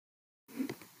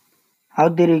How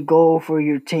did it go for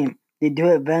your team? Did you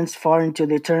advance far into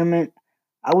the tournament?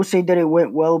 I would say that it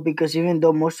went well because even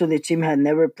though most of the team had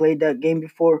never played that game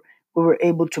before, we were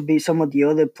able to beat some of the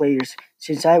other players.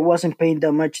 Since I wasn't paying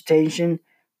that much attention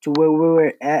to where we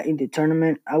were at in the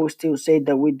tournament, I would still say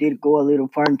that we did go a little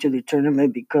far into the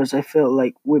tournament because I felt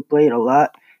like we played a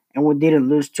lot and we didn't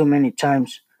lose too many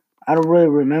times. I don't really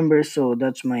remember, so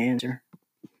that's my answer.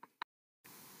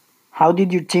 How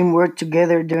did your team work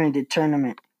together during the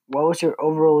tournament? What was your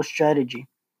overall strategy?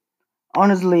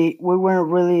 Honestly, we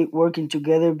weren't really working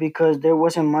together because there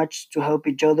wasn't much to help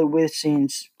each other with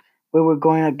since we were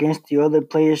going against the other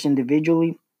players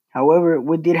individually. However,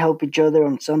 we did help each other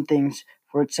on some things.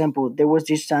 For example, there was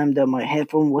this time that my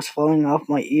headphone was falling off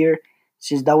my ear.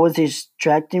 Since that was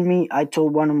distracting me, I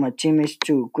told one of my teammates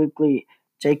to quickly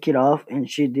take it off, and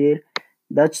she did.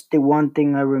 That's the one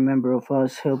thing I remember of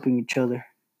us helping each other.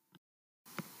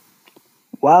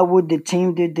 What would the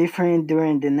team do different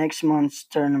during the next month's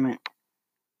tournament?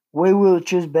 We will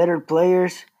choose better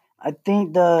players. I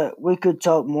think that we could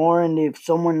talk more, and if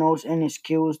someone knows any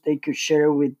skills, they could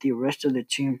share with the rest of the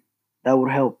team. That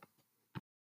would help.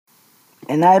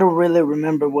 And I don't really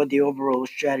remember what the overall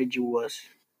strategy was.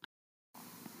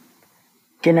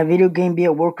 Can a video game be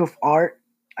a work of art?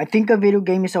 I think a video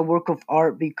game is a work of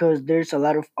art because there's a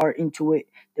lot of art into it.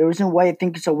 The reason why I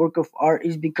think it's a work of art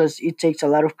is because it takes a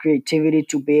lot of creativity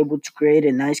to be able to create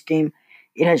a nice game.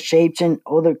 It has shapes and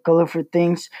other colorful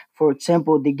things. For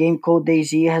example, the game Code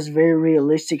DayZ has very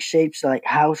realistic shapes like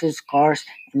houses, cars,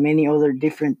 and many other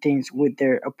different things with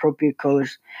their appropriate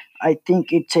colors. I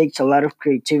think it takes a lot of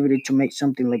creativity to make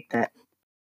something like that.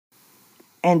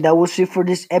 And that was it for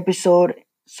this episode.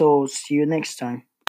 So see you next time.